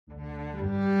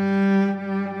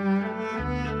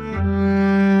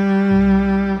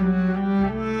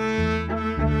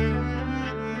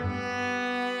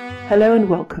Hello and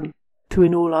welcome to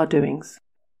In All Our Doings,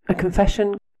 a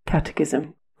confession,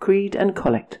 catechism, creed and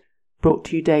collect brought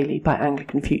to you daily by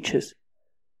Anglican Futures.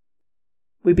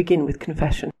 We begin with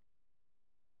confession.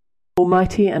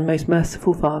 Almighty and most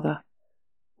merciful Father,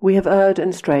 we have erred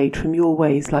and strayed from your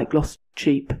ways like lost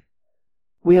sheep.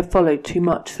 We have followed too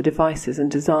much the devices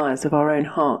and desires of our own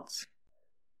hearts.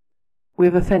 We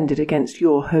have offended against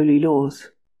your holy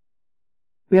laws.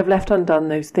 We have left undone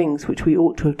those things which we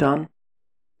ought to have done,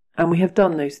 and we have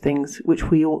done those things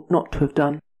which we ought not to have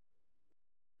done.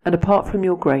 And apart from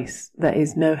your grace there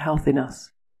is no health in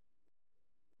us.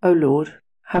 O Lord,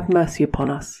 have mercy upon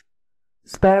us.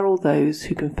 Spare all those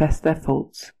who confess their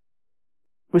faults.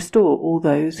 Restore all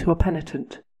those who are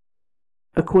penitent,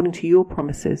 according to your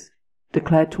promises,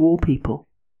 declared to all people,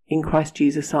 in Christ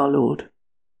Jesus our Lord.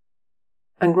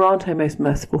 And grant, O most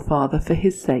merciful Father, for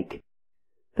his sake,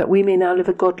 that we may now live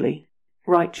a godly,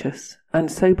 righteous, and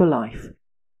sober life,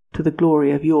 to the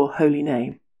glory of your holy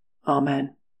name.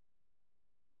 Amen.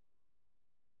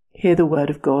 Hear the word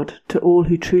of God to all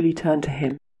who truly turn to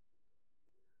him.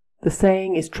 The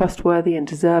saying is trustworthy and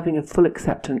deserving of full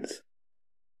acceptance,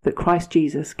 that Christ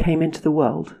Jesus came into the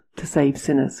world to save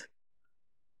sinners.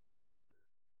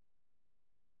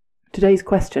 Today's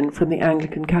question from the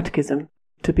Anglican Catechism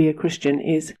to be a Christian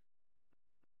is,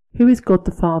 who is God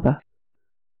the Father?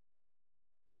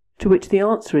 To which the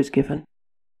answer is given,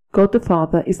 God the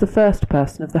Father is the first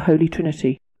person of the Holy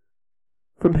Trinity,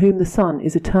 from whom the Son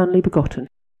is eternally begotten,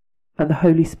 and the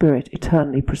Holy Spirit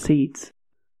eternally proceeds.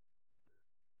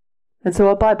 And so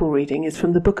our Bible reading is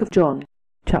from the book of John,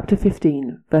 chapter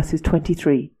 15, verses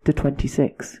 23 to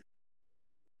 26.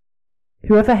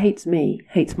 Whoever hates me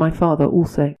hates my Father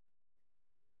also.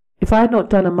 If I had not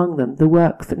done among them the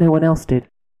works that no one else did,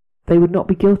 they would not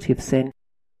be guilty of sin.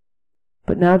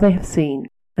 But now they have seen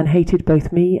and hated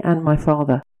both me and my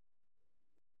Father.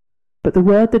 But the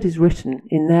word that is written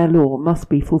in their law must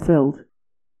be fulfilled.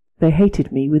 They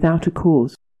hated me without a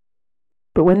cause.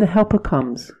 But when the Helper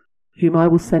comes, whom I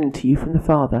will send to you from the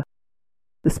Father,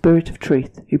 the Spirit of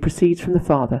truth, who proceeds from the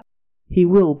Father, he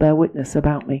will bear witness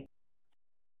about me.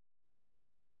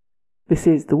 This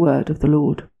is the word of the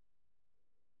Lord.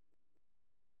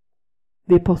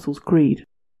 The Apostles' Creed.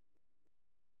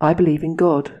 I believe in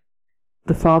God,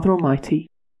 the Father Almighty,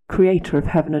 Creator of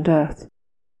heaven and earth.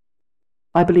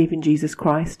 I believe in Jesus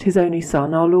Christ, his only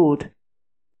Son, our Lord.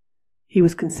 He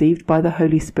was conceived by the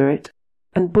Holy Spirit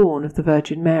and born of the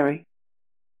Virgin Mary.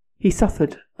 He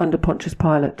suffered under Pontius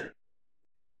Pilate,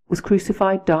 was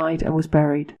crucified, died, and was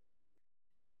buried.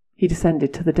 He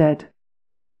descended to the dead.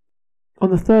 On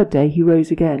the third day he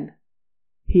rose again.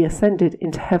 He ascended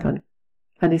into heaven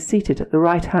and is seated at the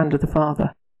right hand of the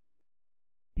Father.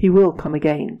 He will come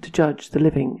again to judge the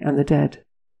living and the dead.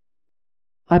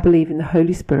 I believe in the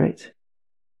Holy Spirit,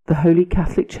 the Holy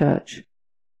Catholic Church,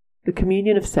 the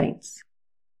communion of saints,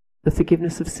 the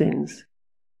forgiveness of sins,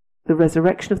 the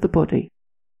resurrection of the body,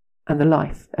 and the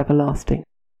life everlasting.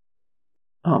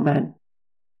 Amen.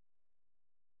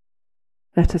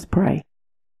 Let us pray.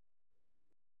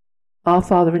 Our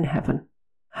Father in heaven,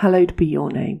 hallowed be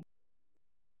your name.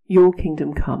 Your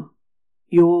kingdom come,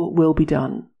 your will be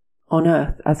done, on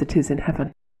earth as it is in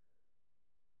heaven.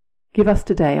 Give us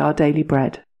today our daily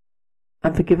bread,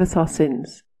 and forgive us our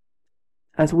sins,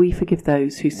 as we forgive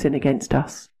those who sin against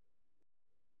us.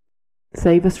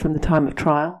 Save us from the time of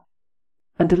trial,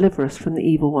 and deliver us from the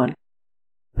evil one.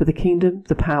 For the kingdom,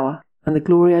 the power, and the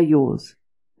glory are yours,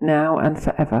 now and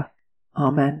forever.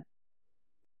 Amen.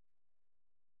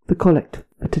 The Collect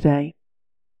for today.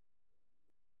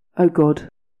 O God,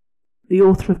 the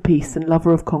author of peace and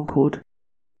lover of concord,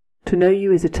 to know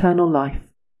you is eternal life,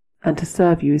 and to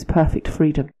serve you is perfect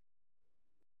freedom.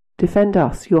 Defend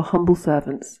us, your humble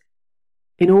servants,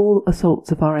 in all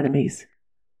assaults of our enemies,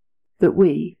 that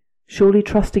we, surely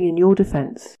trusting in your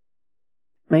defence,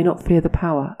 may not fear the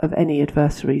power of any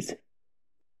adversaries.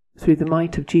 Through the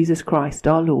might of Jesus Christ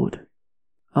our Lord.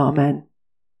 Amen.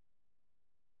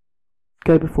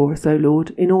 Go before us, O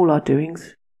Lord, in all our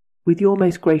doings, with your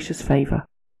most gracious favour,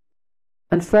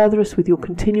 and further us with your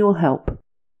continual help,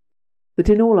 that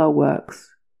in all our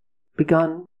works,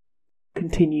 begun,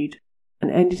 continued, and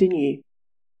ended in you,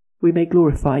 we may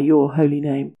glorify your holy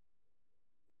name.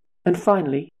 And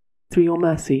finally, through your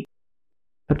mercy,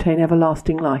 obtain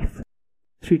everlasting life,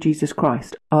 through Jesus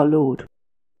Christ our Lord.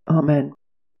 Amen.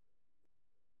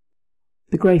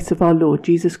 The grace of our Lord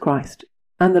Jesus Christ,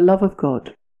 and the love of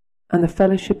God, and the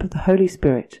fellowship of the Holy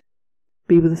Spirit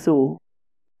be with us all,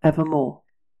 evermore.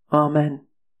 Amen.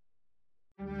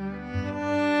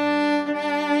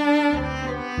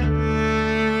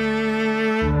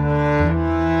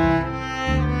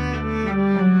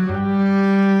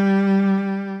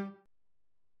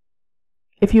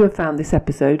 If you have found this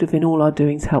episode of In All Our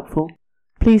Doings helpful,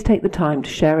 please take the time to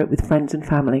share it with friends and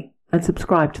family and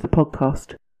subscribe to the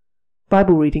podcast.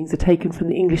 Bible readings are taken from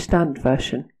the English Standard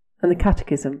Version and the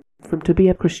Catechism from To Be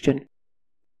a Christian,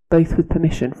 both with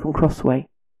permission from Crossway.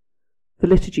 The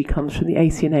liturgy comes from the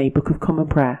ACNA Book of Common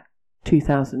Prayer,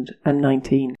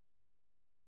 2019.